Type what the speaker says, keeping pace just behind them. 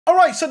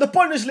Alright, so the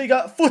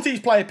Bundesliga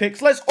footies player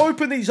picks. Let's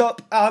open these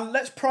up and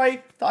let's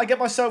pray that I get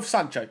myself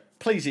Sancho.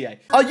 Please, EA.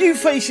 Are you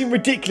facing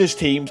ridiculous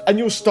teams and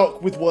you're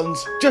stuck with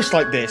ones just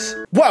like this?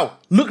 Well,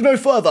 look no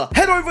further.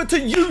 Head over to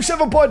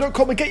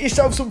u7buy.com and get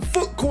yourself some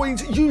foot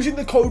coins using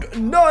the code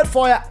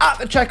NerdFire at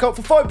the checkout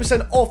for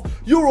 5%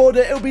 off your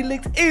order. It'll be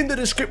linked in the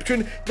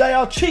description. They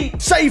are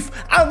cheap, safe,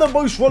 and the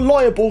most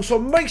reliable, so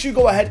make sure you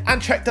go ahead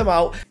and check them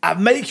out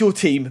and make your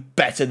team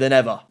better than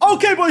ever.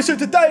 Okay, boys, so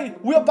today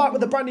we are back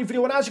with a brand new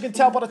video, and as you can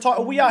tell by the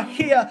title, we are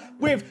here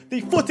with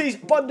the Footies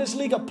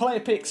Bundesliga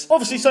player picks.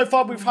 Obviously, so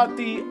far we've had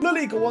the La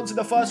Liga ones in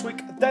the first week,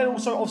 then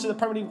also obviously the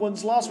Premier League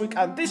ones last week,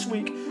 and this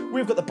week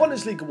we've got the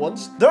Bundesliga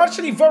ones. They're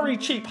actually very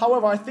cheap.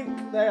 However, I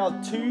think they are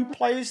 2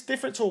 players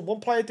difference or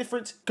 1 player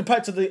difference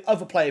compared to the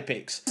other player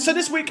picks. So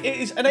this week it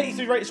is an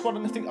 83 rated squad,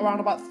 and I think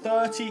around about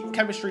 30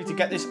 chemistry to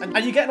get this, and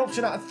you get an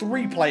option out of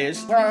 3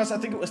 players, whereas I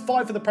think it was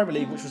 5 for the Premier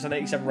League, which was an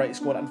 87 rated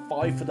squad, and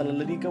 5 for the La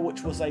Liga,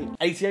 which was a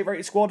 88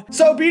 rated squad.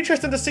 So it'll be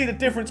interesting to see the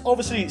difference.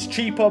 Obviously it's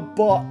cheaper,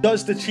 but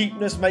does the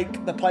cheapness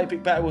make the player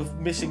pick better with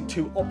missing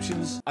 2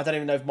 options? I don't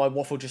even know if my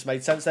waffle just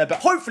made sense there, but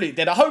hopefully it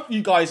did. I hope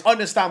you guys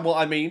understand what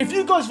I mean. If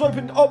you guys have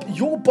opened up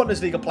your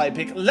Bundesliga player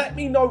pick, let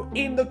me know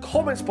in the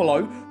comments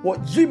below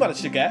what you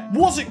managed to get.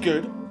 Was it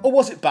good or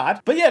was it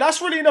bad? But yeah,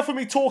 that's really enough of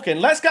me talking.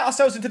 Let's get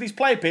ourselves into these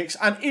player picks,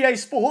 and EA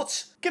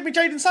Sports, give me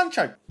Jadon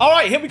Sancho. All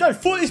right, here we go.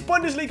 Footies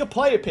Bundesliga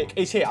player pick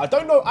is here. I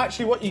don't know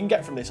actually what you can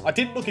get from this. I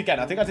didn't look again.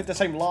 I think I did the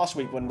same last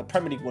week when the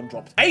Premier League one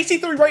dropped.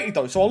 83 rated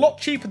though, so a lot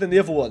cheaper than the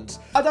other ones.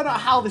 I don't know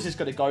how this is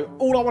going to go.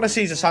 All I want to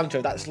see is a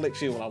Sancho. That's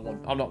literally all I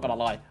want. I'm not going to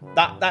lie.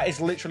 That is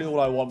literally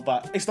all I want,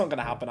 but it's not going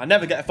to happen. I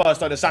never get a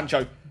first owner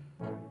Sancho.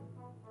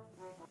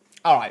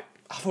 All right.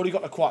 I've already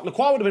got Enquiries.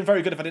 Enquiries would have been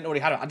very good if I didn't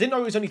already have it. I didn't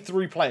know it was only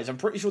 3 players. I'm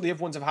pretty sure the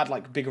other ones have had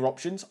like bigger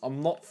options.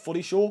 I'm not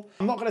fully sure.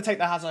 I'm not going to take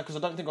the Hazard because I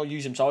don't think I'll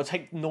use him, so I'll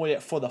take Neuer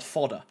for the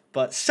fodder.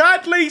 But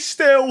sadly,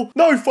 still,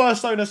 no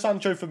first owner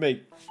Sancho for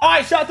me. All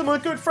right, shout out to my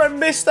good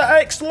friend Mr.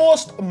 X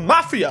Lost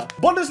Mafia.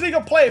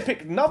 Bundesliga player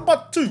pick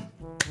number 2.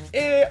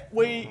 Here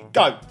we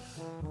go.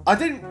 I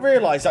didn't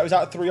realise that was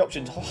out of 3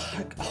 options.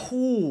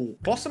 Oh,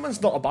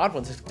 Klostermann's not a bad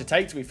one to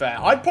take, to be fair.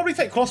 I'd probably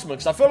take Klostermann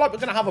because I feel like we're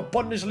going to have a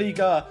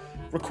Bundesliga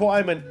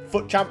requirement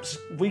foot champs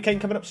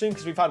weekend coming up soon,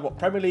 because we've had, what,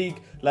 Premier League,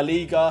 La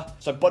Liga,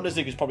 so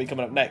Bundesliga is probably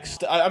coming up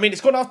next. I mean,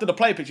 it's gone after the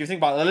player pick. If you think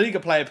about it, La Liga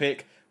player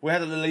pick, we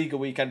had the La Liga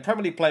weekend,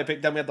 Premier League player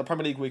pick, then we had the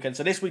Premier League weekend.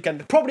 So this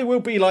weekend probably will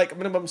be like a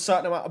minimum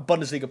certain amount of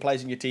Bundesliga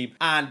players in your team.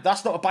 And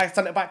that's not a bad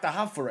centre back to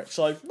have for it.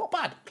 So not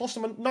bad.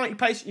 Klostermann, 90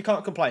 pace, you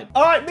can't complain.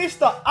 All right,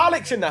 Mr.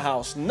 Alex in the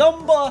house.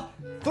 Number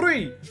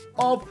 3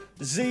 of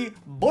the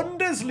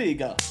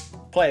Bundesliga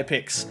player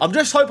picks. I'm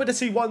just hoping to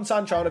see one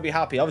Sancho and I'll be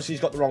happy. Obviously,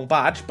 he's got the wrong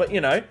badge, but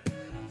you know.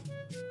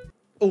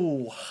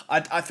 Oh,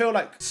 I feel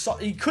like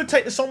he could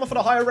take the Sommer for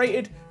the higher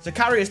rated.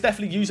 Zakaria is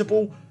definitely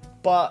usable,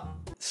 but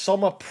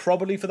Sommer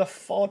probably for the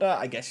fodder,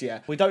 I guess,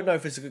 yeah. We don't know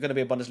if it's going to be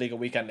a Bundesliga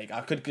weekend league.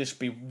 I could just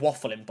be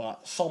waffling,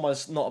 but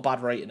Sommer's not a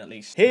bad rating at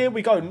least. Here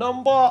we go.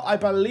 Number, I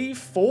believe,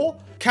 4.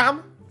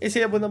 Cam is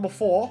here with number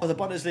 4 of the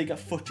Bundesliga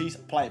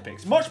footies player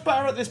picks. Much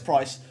better at this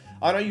price.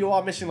 I know you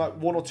are missing like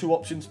 1 or 2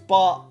 options,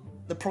 but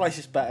the price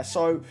is better.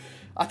 So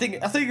I think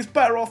it's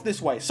better off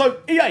this way.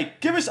 So EA,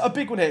 give us a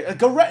big one here. A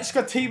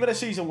Goretzka team of the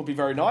season would be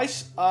very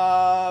nice.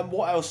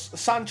 What else?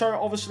 Sancho,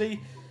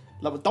 obviously.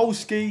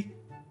 Lewandowski.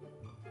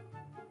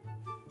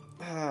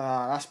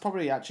 That's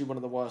probably actually one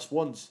of the worst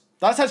ones.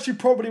 That's actually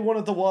probably one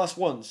of the worst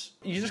ones.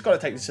 You just got to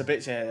take the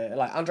Sabitzer here.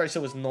 Like, Andre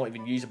Silva's not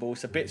even usable.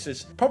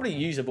 Sabitzer's probably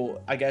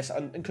usable, I guess.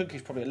 And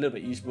Cookie's probably a little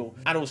bit usable.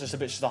 And also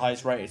Sabitzer's the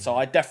highest rated. So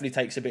I definitely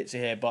take Sabitzer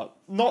here. But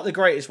not the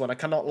greatest one. I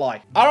cannot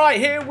lie. All right,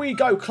 here we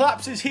go.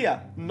 Claps is here.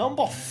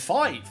 Number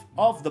 5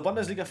 of the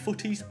Bundesliga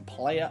footies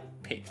player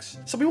picks.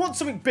 So we want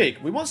something big.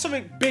 We want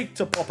something big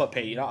to pop up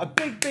here. You know, a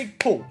big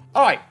pull.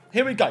 All right,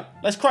 here we go.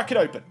 Let's crack it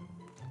open.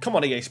 Come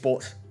on, EA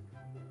Sports.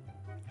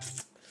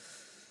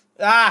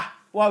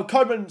 Well,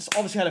 Koeman's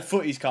obviously had a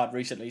footies card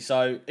recently,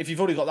 so if you've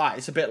already got that,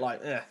 it's a bit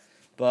like, eh.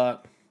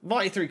 But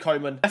 93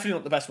 Koeman, definitely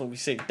not the best one we've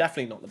seen.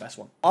 Definitely not the best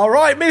one. All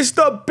right,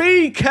 Mr.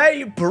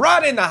 BK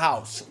Brad in the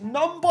house.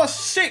 Number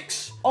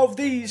 6 of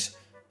these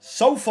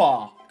so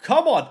far.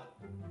 Come on.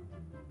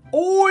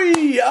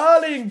 Oi,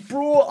 Erling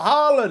Braut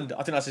Haaland.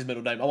 I think that's his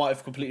middle name. I might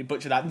have completely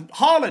butchered that.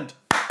 Haaland.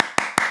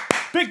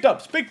 Big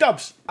dubs, big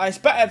dubs. It's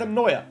better than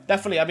Neuer.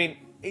 Definitely, I mean,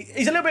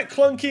 he's a little bit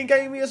clunky in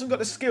game. He hasn't got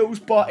the skills,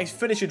 but his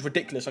finish is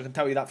ridiculous. I can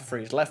tell you that for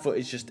free. His left foot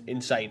is just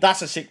insane.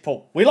 That's a sick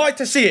pull. We like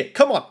to see it.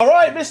 Come on. All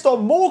right, Mr.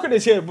 Morgan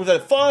is here with the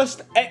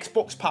first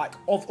Xbox pack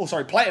of,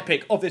 player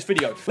pick of this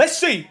video. Let's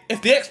see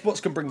if the Xbox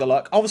can bring the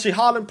luck. Obviously,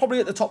 Haaland probably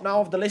at the top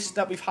now of the list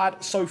that we've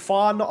had so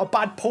far. Not a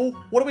bad pull.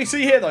 What do we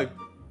see here, though?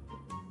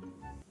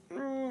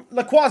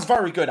 Lacroix's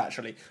very good,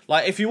 actually.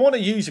 Like, if you want to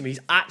use him, he's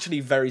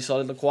actually very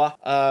solid, Lacroix.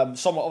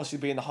 Somewhat obviously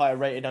being the higher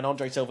rated, and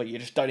Andre Silva, you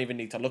just don't even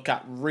need to look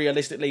at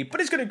realistically.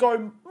 But he's going to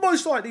go,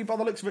 most likely, by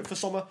the looks of it, for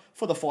Sommer,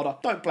 for the fodder.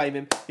 Don't blame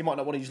him. He might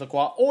not want to use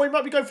Lacroix, or he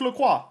might be going for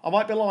Lacroix. I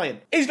might be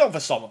lying. He's gone for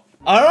Sommer.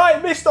 All right,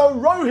 Mr.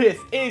 Rohith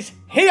is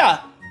here.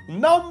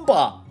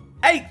 Number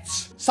 8.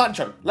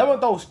 Sancho,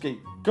 Lewandowski,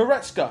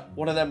 Goretzka.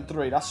 One of them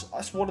 3.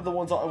 That's one of the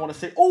ones that I want to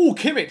see. Oh,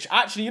 Kimmich.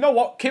 Actually, you know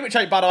what? Kimmich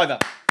ain't bad either.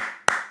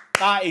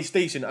 That is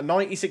decent. A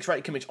 96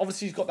 rated Kimmich.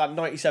 Obviously, he's got that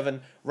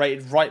 97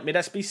 rated right mid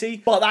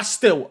SBC, but that's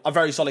still a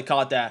very solid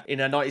card there in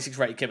a 96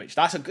 rated Kimmich.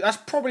 That's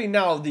probably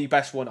now the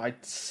best one,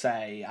 I'd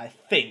say. I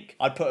think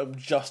I'd put him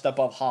just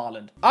above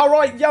Haaland. All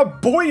right, yeah,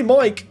 boy,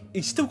 Mike.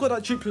 He's still got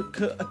that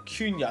duplicate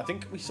Acuna. I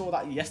think we saw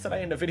that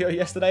yesterday in the video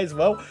yesterday as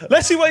well.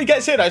 Let's see what he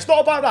gets here, though. It's not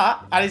about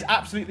that. And his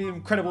absolutely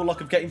incredible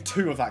luck of getting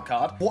 2 of that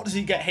card. What does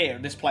he get here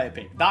in this player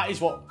pick? That is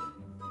what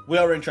we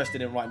are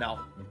interested in right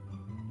now.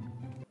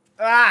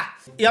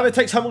 He either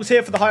takes Hummels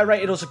here for the higher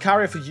rating or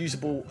Zakaria for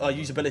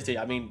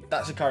usability. I mean,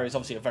 that Zakaria is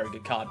obviously a very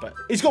good card, but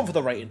he's gone for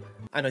the rating,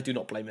 and I do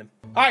not blame him.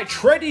 All right,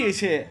 Treddy is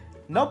here.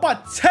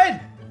 Number 10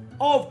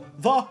 of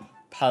the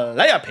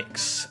player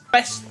picks.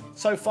 Best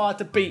so far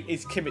to beat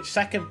is Kimmich.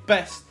 Second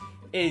best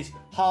is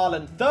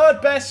Haaland.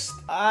 Third best,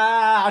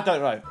 I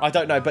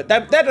don't know. But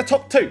they're the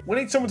top 2. We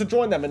need someone to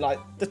join them in like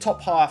the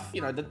top half,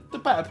 you know, the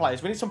better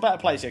players. We need some better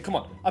players here. Come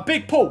on. A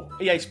big pull,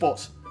 EA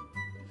Sports.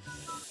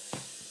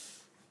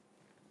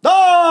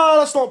 No,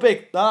 that's not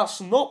big. That's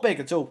not big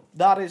at all.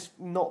 That is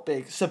not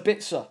big.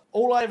 Sabitzer.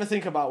 All I ever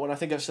think about when I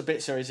think of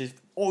Sabitzer is his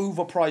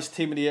overpriced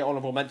Team of the Year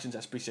honourable mentions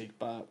SBC.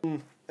 But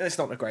it's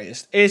not the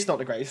greatest. It's not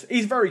the greatest.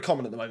 He's very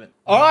common at the moment.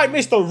 All right,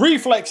 Mr.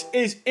 Reflex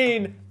is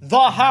in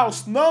the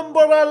house.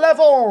 Number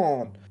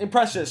 11.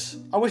 Impressive.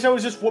 I wish there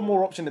was just one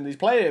more option in these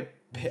players.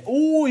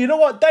 Oh, you know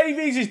what?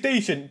 Davies is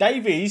decent.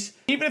 Davies,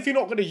 even if you're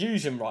not going to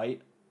use him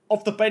right,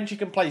 off the bench he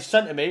can play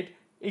centre mid.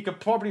 He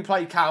could probably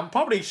play cam,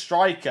 probably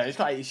striker. He's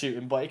got 80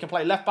 shooting, but he can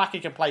play left back. He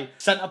can play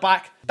centre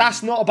back.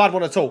 That's not a bad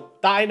one at all.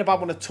 That ain't a bad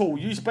one at all.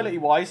 Usability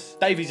wise,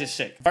 Davies is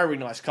sick. Very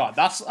nice card.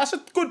 That's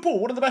a good pull.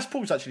 One of the best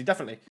pulls actually,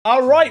 definitely.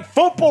 All right,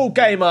 Football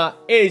Gamer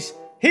is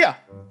here.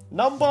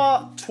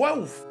 Number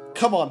 12.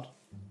 Come on.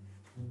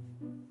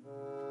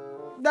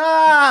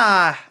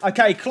 Nah.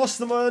 Okay,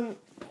 Klosterman.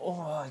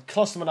 Oh,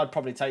 Klosterman I'd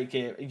probably take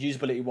here,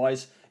 usability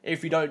wise.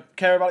 If you don't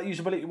care about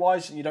usability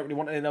wise and you don't really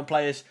want any of them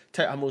players,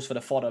 take Hummels for the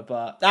fodder.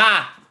 But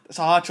it's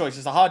a hard choice.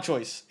 It's a hard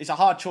choice. It's a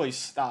hard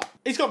choice.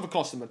 He's gone for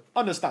Klosterman.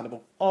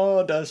 Understandable.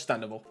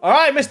 Understandable. All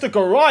right, Mr.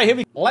 Garay. Here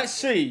we go. Let's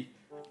see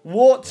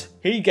what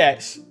he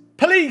gets.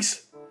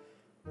 Please.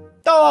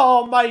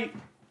 Oh, mate.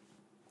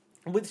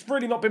 It's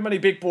really not been many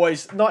big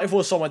boys.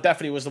 94 Sommer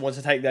definitely was the one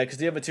to take there because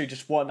the other 2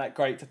 just weren't that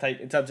great to take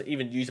in terms of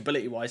even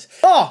usability wise.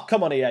 Oh,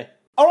 come on, EA.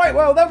 All right,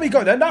 well, there we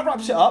go then. That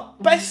wraps it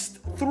up. Best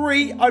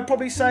 3, I'd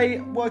probably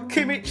say, were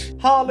Kimmich,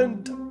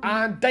 Haaland,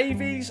 and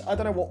Davies. I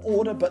don't know what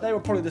order, but they were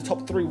probably the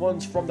top 3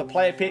 ones from the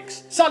player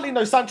picks. Sadly,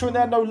 no Sancho in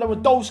there, no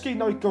Lewandowski,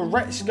 no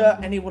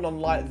Goretzka, anyone on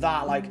like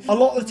that. Like, a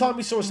lot of the time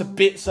we saw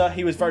Sabitzer.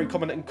 He was very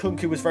common, and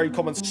Kunku was very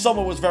common.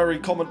 Sommer was very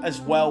common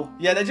as well.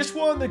 Yeah, they just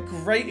weren't the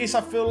greatest,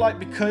 I feel like,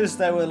 because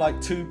they were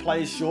like 2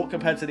 players short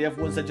compared to the other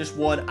ones. They just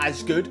weren't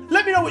as good.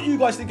 Let me know what you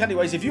guys think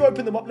anyways. If you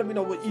open them up, let me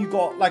know what you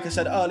got, like I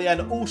said earlier.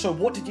 And also,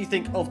 what did you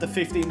think of the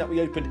 15 that we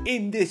opened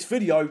in this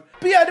video?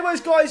 But yeah,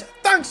 anyways, guys,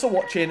 thanks for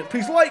watching.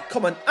 Please like,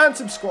 comment, and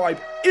subscribe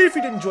if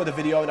you did enjoy the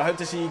video, and I hope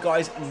to see you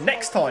guys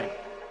next time.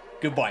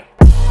 Goodbye.